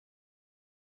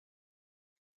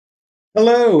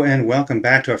Hello and welcome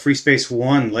back to our Freespace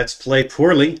 1 Let's Play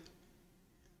Poorly.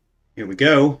 Here we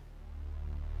go.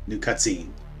 New cutscene.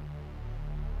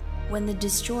 When the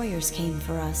destroyers came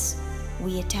for us,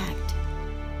 we attacked.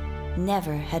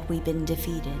 Never had we been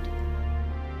defeated.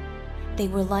 They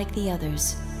were like the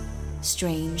others,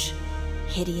 strange,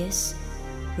 hideous,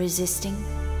 resisting,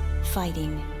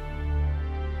 fighting.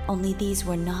 Only these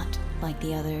were not like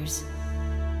the others.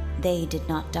 They did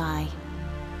not die.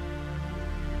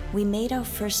 We made our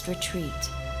first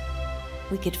retreat.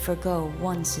 We could forgo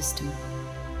one system.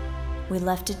 We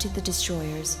left it to the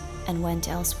destroyers and went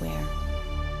elsewhere.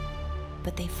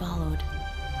 But they followed.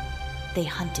 They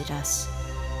hunted us.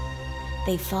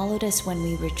 They followed us when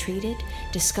we retreated,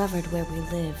 discovered where we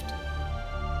lived.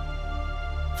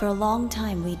 For a long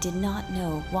time we did not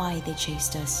know why they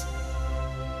chased us.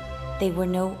 They were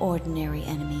no ordinary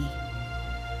enemy.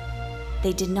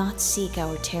 They did not seek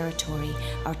our territory,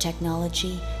 our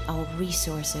technology, our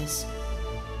resources.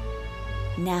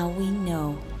 Now we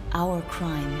know our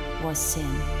crime was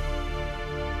sin.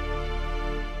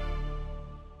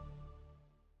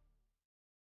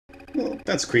 Well,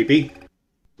 that's creepy.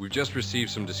 We've just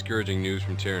received some discouraging news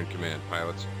from Terran Command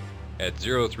pilots. At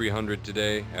 0300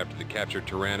 today, after the captured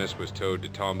Tyrannus was towed to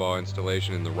Tombaugh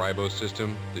installation in the Ribos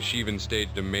system, the Shivan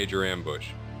staged a major ambush.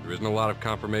 There isn't a lot of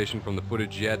confirmation from the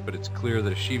footage yet, but it's clear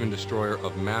that a Shivan destroyer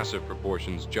of massive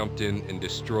proportions jumped in and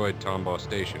destroyed Tombaugh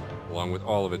Station, along with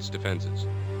all of its defenses.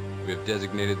 We have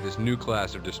designated this new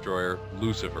class of destroyer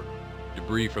Lucifer.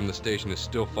 Debris from the station is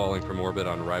still falling from orbit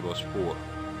on Ribos 4.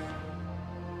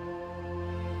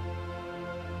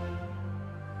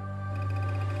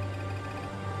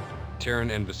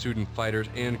 Terran and Vasudan fighters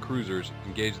and cruisers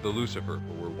engaged the Lucifer,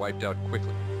 but were wiped out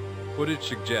quickly. Footage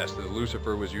suggests that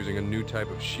Lucifer was using a new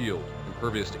type of shield,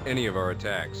 impervious to any of our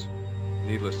attacks.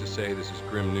 Needless to say, this is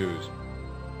grim news.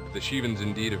 If the Shivans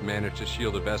indeed have managed to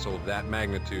shield a vessel of that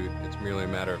magnitude, it's merely a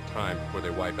matter of time before they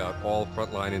wipe out all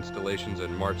frontline installations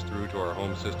and march through to our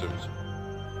home systems.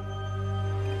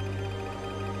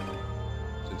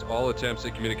 Since all attempts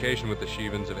at communication with the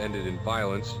Shivans have ended in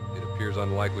violence, it appears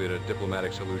unlikely that a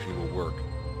diplomatic solution will work.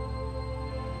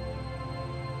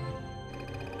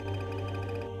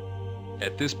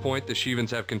 At this point, the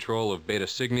Shivans have control of Beta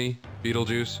Cygni,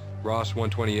 Betelgeuse, Ross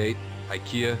 128,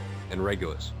 Ikea, and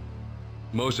Regulus.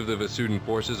 Most of the Vasudan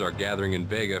forces are gathering in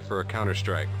Vega for a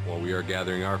counterstrike, while we are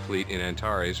gathering our fleet in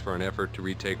Antares for an effort to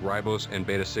retake Ribos and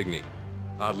Beta Cygni.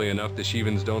 Oddly enough, the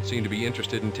Shivans don't seem to be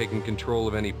interested in taking control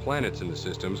of any planets in the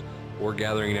systems or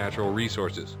gathering natural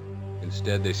resources.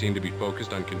 Instead, they seem to be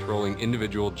focused on controlling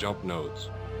individual jump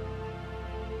nodes.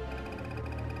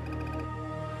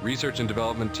 Research and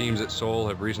development teams at Sol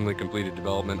have recently completed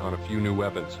development on a few new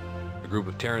weapons. A group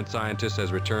of Terran scientists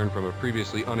has returned from a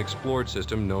previously unexplored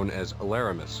system known as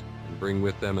Alaramis, and bring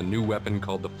with them a new weapon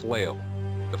called the Flail.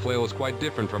 The Flail is quite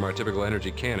different from our typical energy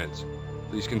cannons.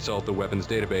 Please consult the weapons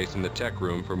database in the tech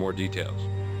room for more details.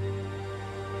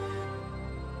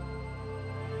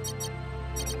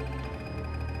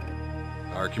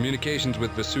 Our communications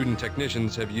with Vasudan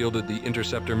technicians have yielded the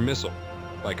Interceptor missile.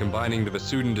 By combining the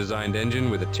Vasudan-designed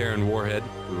engine with a Terran warhead,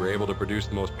 we were able to produce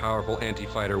the most powerful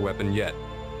anti-fighter weapon yet.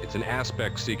 It's an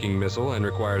aspect-seeking missile and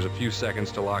requires a few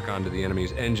seconds to lock onto the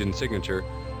enemy's engine signature,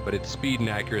 but its speed and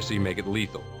accuracy make it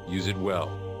lethal. Use it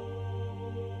well.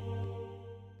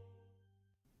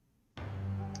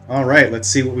 Alright, let's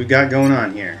see what we've got going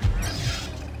on here.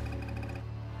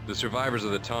 The survivors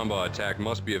of the Tombaugh attack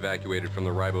must be evacuated from the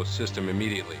Ribos system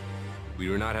immediately. We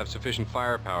do not have sufficient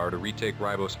firepower to retake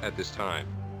Ribos at this time.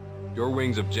 Your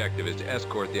wing's objective is to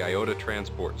escort the Iota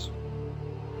transports.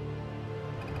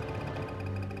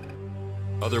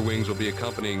 Other wings will be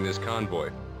accompanying this convoy.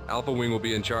 Alpha Wing will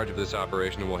be in charge of this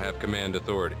operation and will have command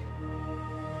authority.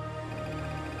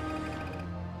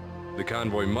 The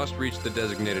convoy must reach the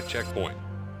designated checkpoint.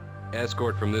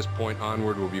 Escort from this point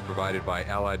onward will be provided by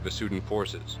Allied Vasudan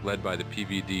forces, led by the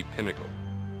PVD Pinnacle.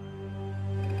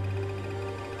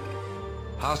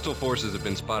 Hostile forces have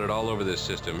been spotted all over this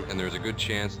system, and there's a good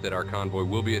chance that our convoy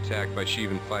will be attacked by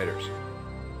Shivan fighters.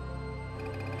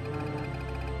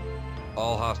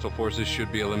 All hostile forces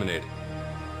should be eliminated.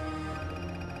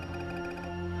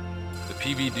 The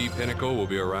PVD Pinnacle will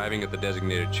be arriving at the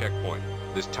designated checkpoint.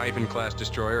 This Typhon-class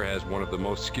destroyer has one of the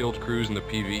most skilled crews in the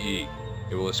PvE.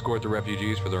 It will escort the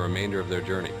refugees for the remainder of their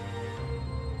journey.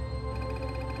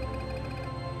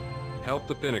 Help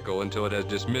the Pinnacle until it has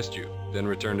dismissed you, then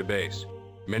return to base.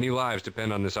 Many lives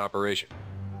depend on this operation.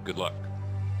 Good luck.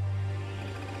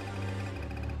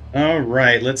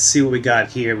 Alright, let's see what we got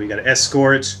here. We got an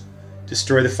escort,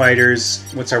 destroy the fighters.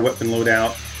 What's our weapon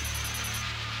loadout?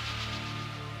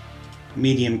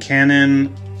 Medium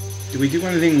cannon. Do we do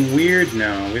anything weird?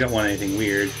 No, we don't want anything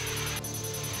weird.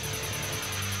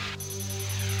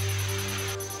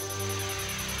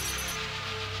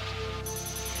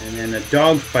 And then a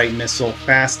dogfight missile,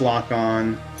 fast lock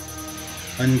on,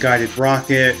 unguided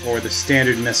rocket, or the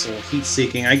standard missile,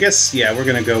 heat-seeking. I guess, yeah, we're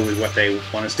gonna go with what they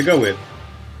want us to go with.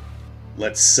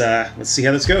 Let's see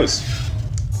how this goes.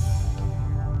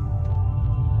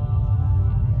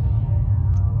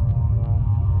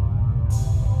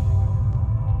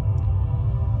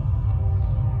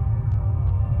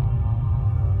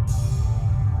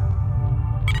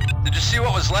 Did you see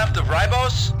what was left of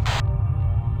Ribos?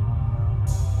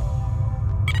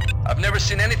 I've never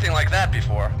seen anything like that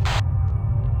before.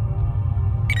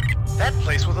 That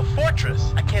place was a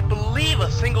fortress. I can't believe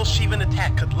a single Shivan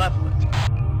attack could level it.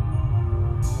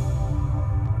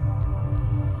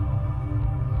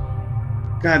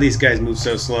 God, these guys move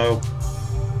so slow.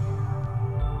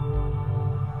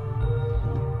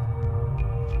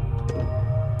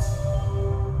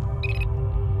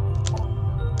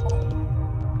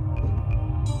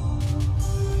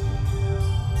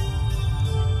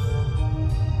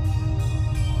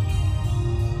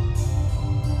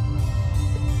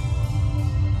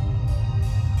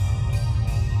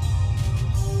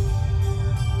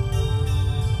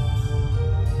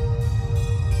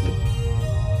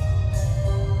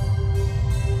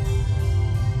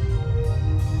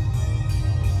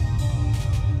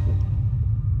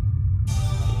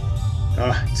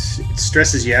 It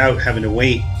stresses you out having to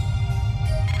wait.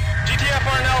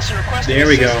 GTFR Nelson requesting There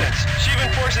we go. assistance.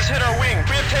 Shivan forces hit our wing.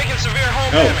 We have taken severe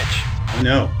home damage. Oh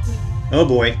no. Oh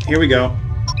boy, here we go.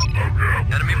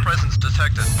 Enemy presence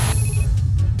detected.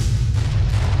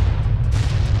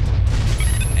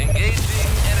 Engaging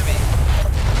enemy.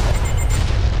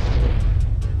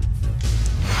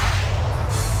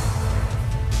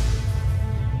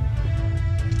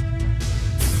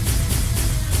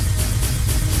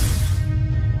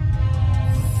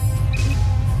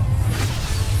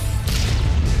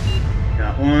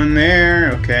 Got one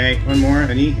there. Okay, one more.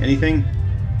 Anything?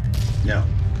 No.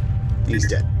 He's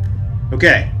dead.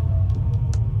 Okay.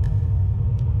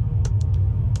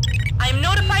 I am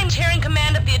notifying Terran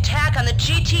Command of the attack on the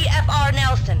GTFR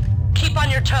Nelson. Keep on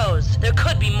your toes. There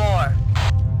could be more.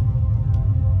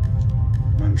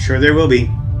 I'm sure there will be.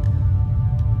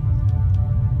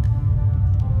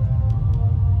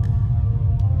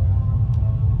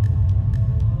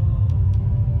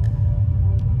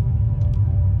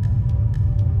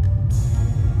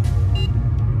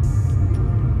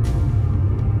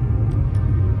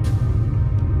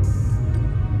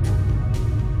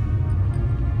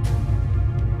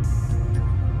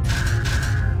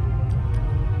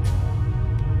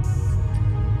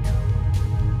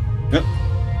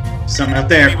 Something out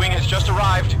there. Enemy wing has just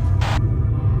arrived.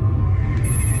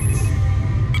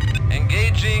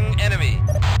 Engaging enemy.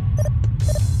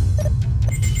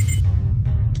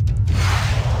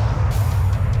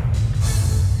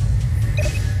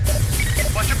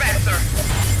 Watch your back, sir.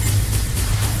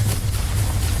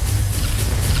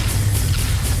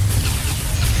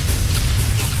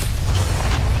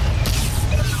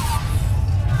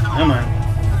 Come on.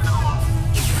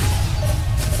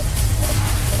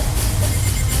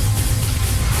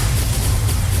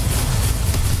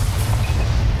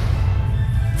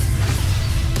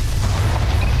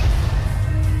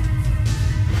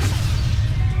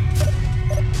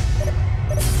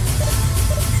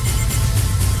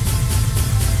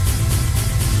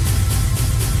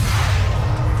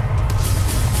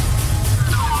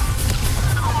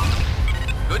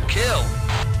 Good kill.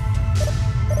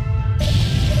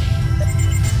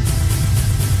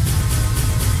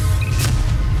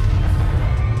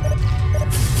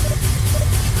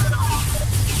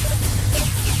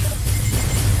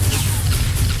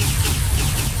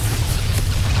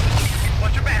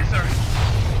 Watch your back, sir.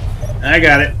 I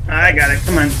got it. I got it.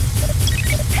 Come on.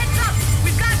 Heads up!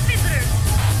 We've got visitors!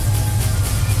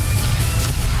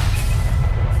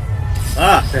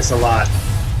 Ah, that's a lot.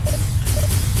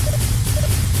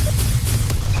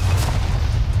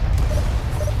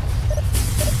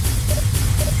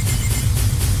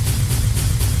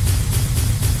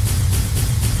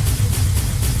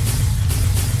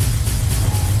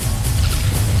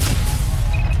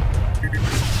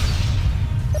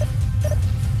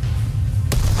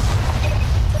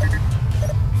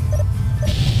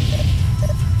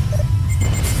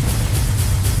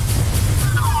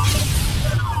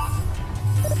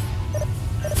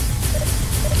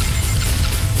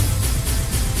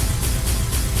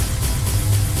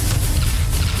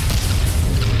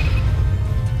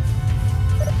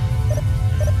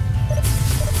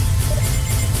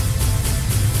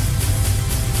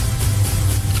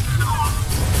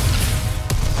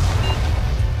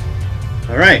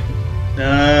 Alright.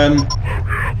 Enemy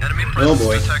Oh presence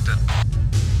boy. detected.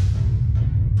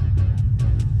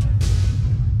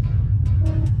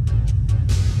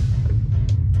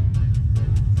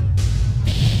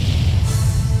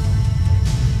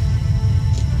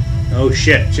 Oh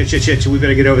shit. Shit. We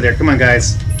better get over there. Come on,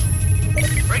 guys.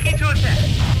 Breaking to attack.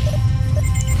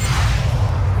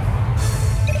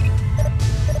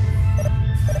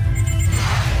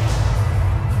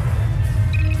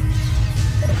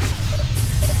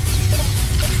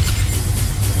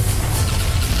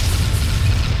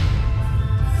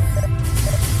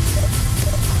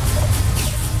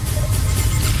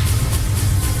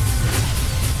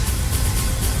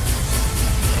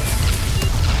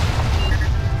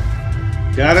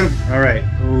 Got him? Alright.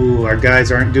 Ooh, our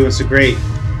guys aren't doing so great.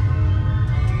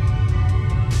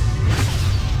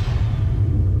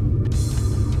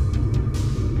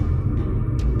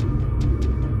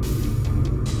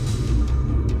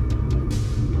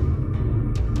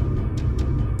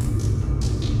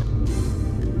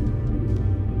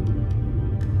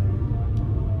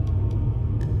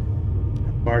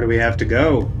 How far do we have to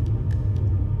go?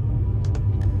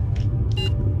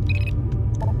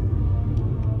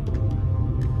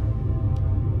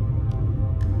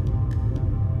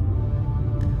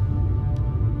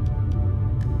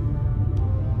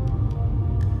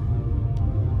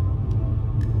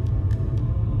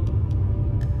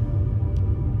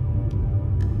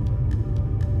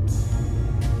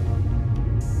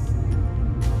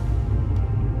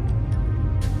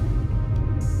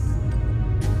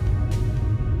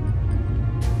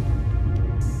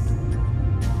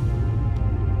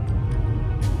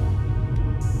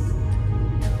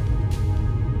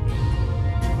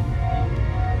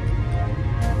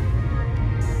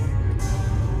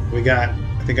 We got...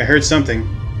 I think I heard something.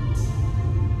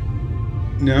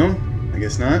 No? I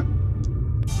guess not.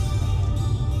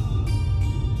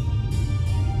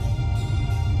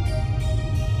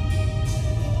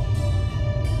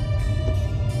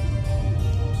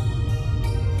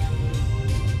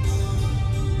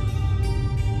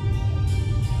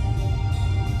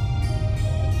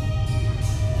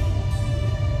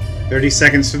 "30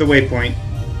 seconds to the waypoint."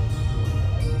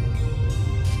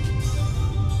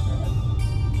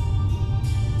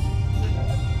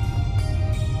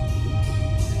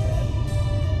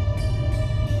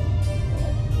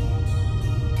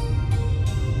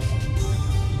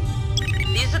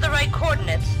 These are the right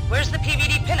coordinates. Where's the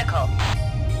PVD pinnacle?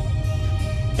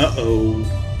 Uh-oh.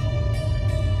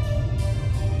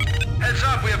 Heads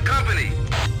up, we have company.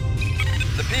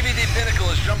 The PVD pinnacle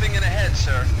is jumping in ahead,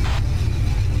 sir.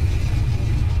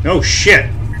 Oh, shit!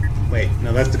 Wait,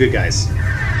 no, that's the good guys.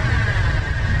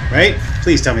 Right?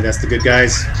 Please tell me that's the good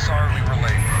guys. Sorry we were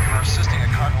late. We were assisting a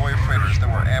convoy of freighters that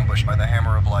were ambushed by the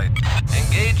Hammer of Light.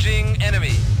 Engaging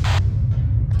enemy.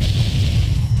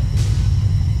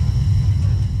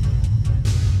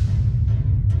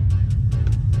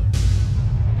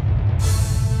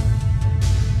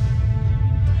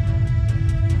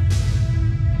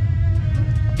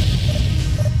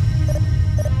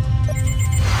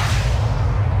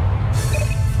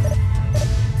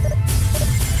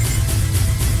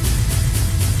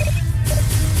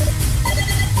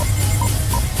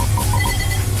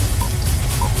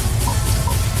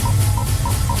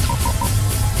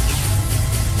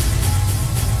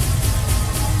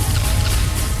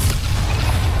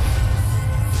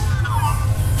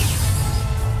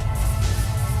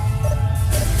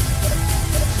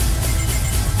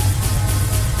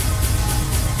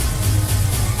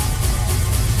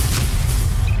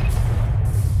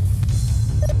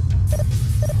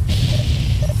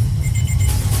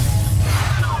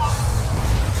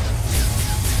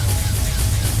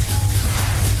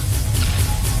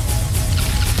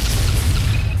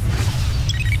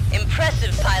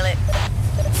 Impressive, pilot.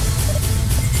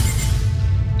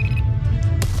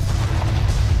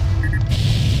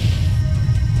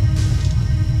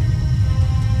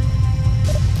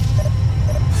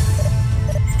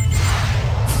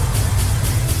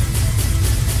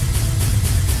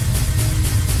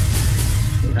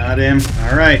 Got him.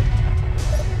 Alright.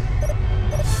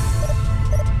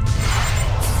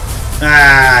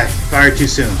 Ah, fired too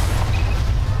soon.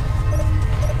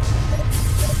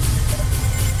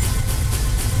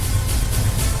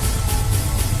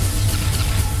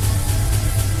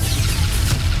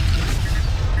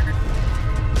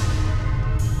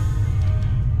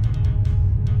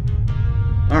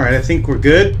 Alright, I think we're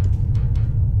good.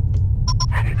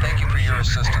 Thank you for your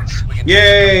assistance. We can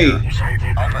Yay!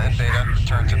 Alpha and Beta,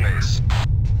 return to base.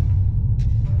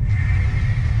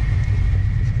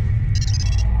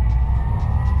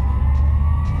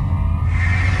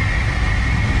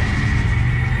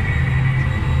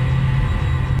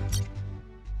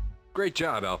 Great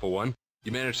job, Alpha 1.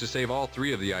 You managed to save all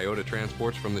 3 of the Iota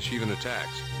transports from the Shivan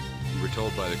attacks. You were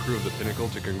told by the crew of the Pinnacle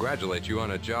to congratulate you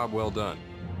on a job well done.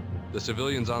 The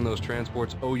civilians on those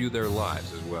transports owe you their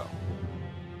lives as well.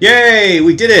 Yay!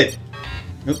 We did it!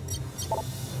 Nope.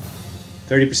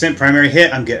 30% primary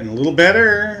hit. I'm getting a little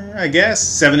better, I guess.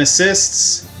 7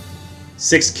 assists.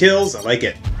 6 kills. I like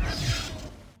it.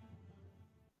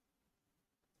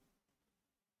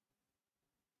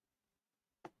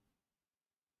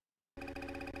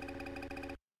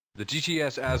 The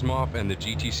GTS Asimov and the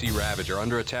GTC Ravage are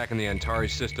under attack in the Antari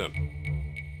system.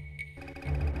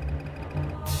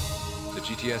 The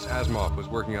GTS Asimov was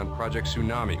working on Project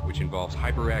Tsunami, which involves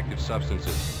hyperactive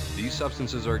substances. These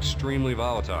substances are extremely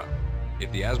volatile.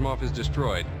 If the Asimov is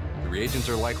destroyed, the reagents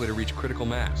are likely to reach critical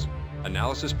mass.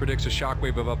 Analysis predicts a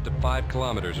shockwave of up to 5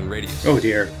 kilometers in radius. Oh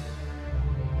dear.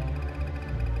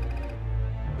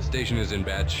 The station is in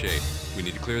bad shape. We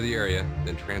need to clear the area,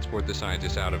 then transport the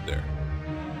scientists out of there.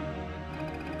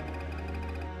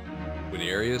 When the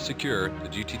area is secure, the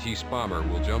GTT Spommer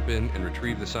will jump in and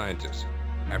retrieve the scientists.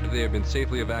 After they have been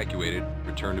safely evacuated,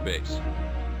 return to base.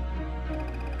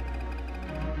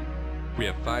 We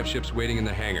have 5 ships waiting in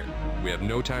the hangar. We have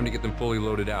no time to get them fully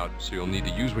loaded out, so you'll need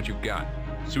to use what you've got.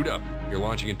 Suit up. You're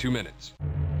launching in 2 minutes.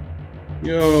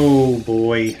 Yo,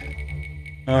 boy.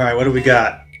 Alright, what do we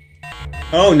got?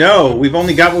 Oh no, we've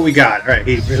only got what we got. Alright,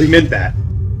 he really meant that.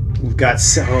 We've got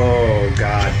oh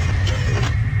god.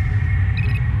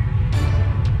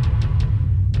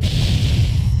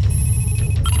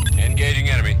 Engaging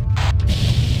enemy.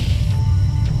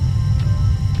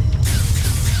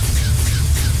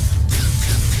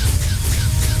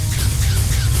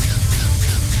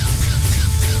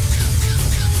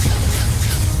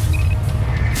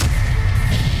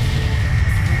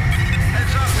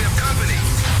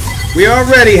 We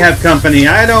already have company.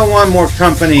 I don't want more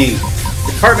company.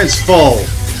 The apartment's full.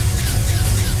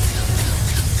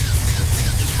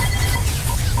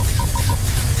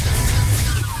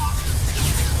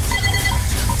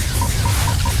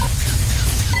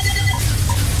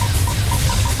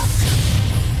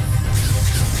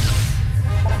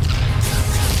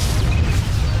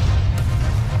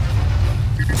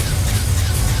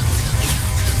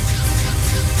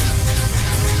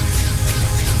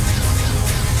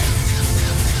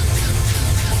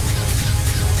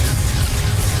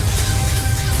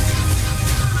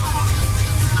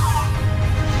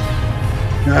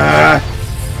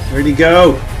 Where'd he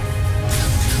go?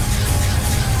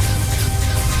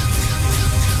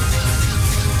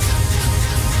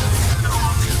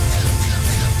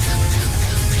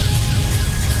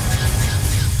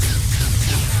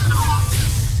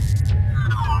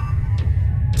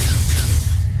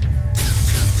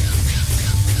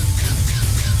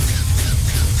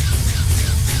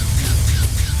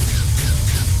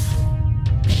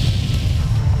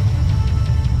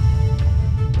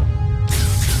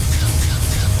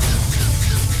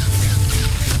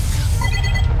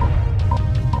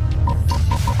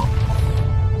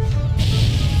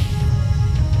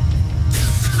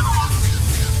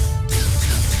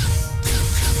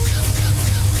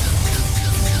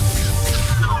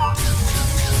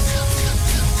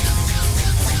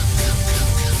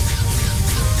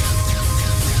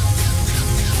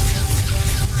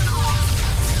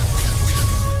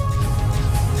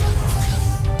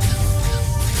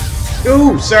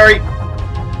 Ooh, sorry.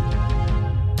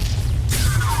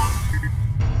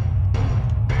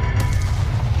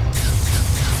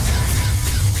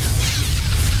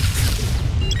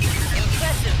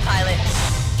 Impressive, pilot.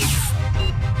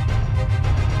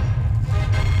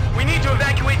 We need to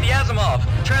evacuate the Asimov.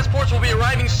 Transports will be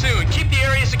arriving soon. Keep the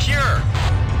area secure.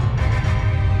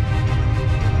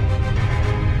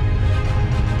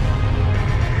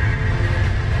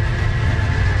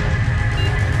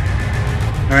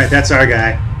 Alright, that's our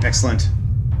guy. Excellent.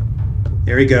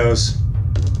 There he goes.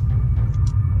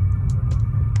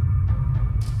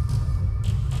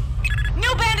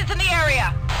 New bandits in the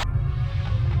area!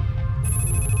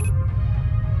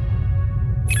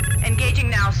 Engaging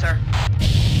now, sir.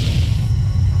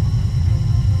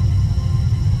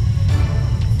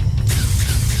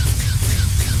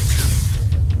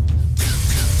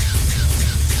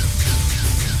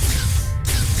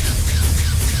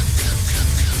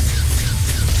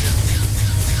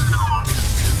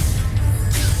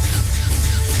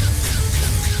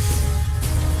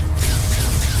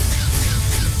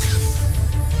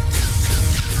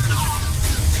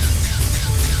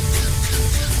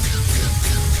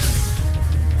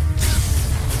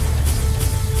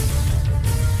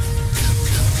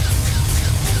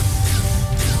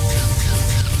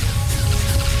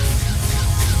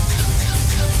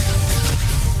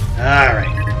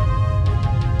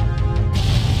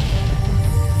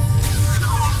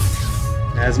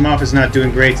 Asimov is not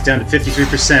doing great. It's down to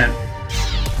 53%.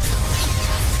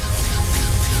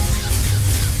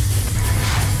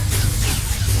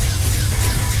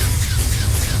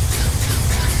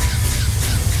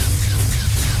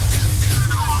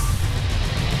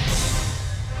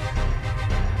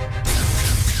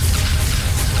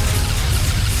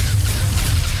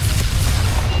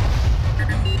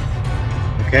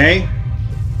 Okay.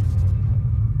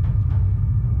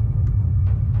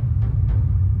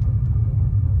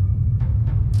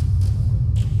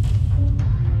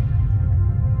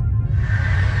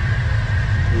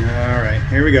 Alright,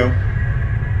 here we go.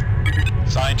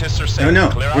 Scientists are saying Oh no,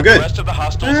 clear we're out good. the rest of the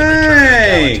hostiles and return to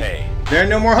Hey! Galate. There are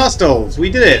no more hostiles. We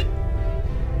did it.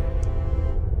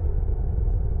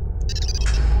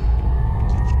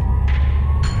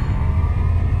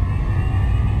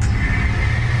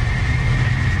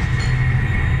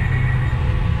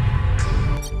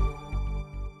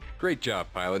 Great job,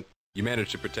 pilot. You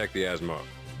managed to protect the Asimov.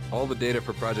 All the data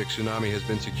for Project Tsunami has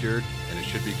been secured, and it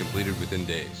should be completed within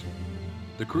days.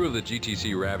 The crew of the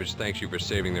GTC Ravage thanks you for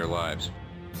saving their lives.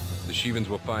 The Shivans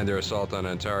will find their assault on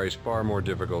Antares far more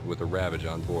difficult with the Ravage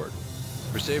on board.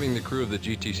 For saving the crew of the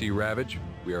GTC Ravage,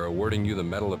 we are awarding you the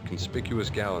Medal of Conspicuous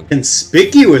Gallantry.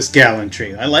 Conspicuous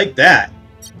gallantry. I like that.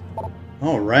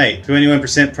 Alright.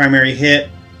 21% primary hit,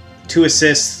 2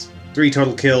 assists, 3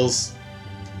 total kills.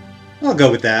 I'll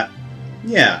go with that.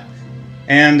 Yeah.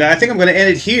 And I think I'm going to end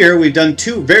it here. We've done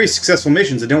 2 very successful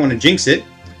missions. I don't want to jinx it.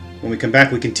 When we come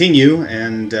back, we continue,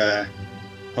 and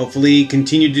hopefully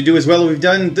continue to do as well as we've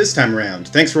done this time around.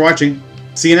 Thanks for watching.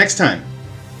 See you next time.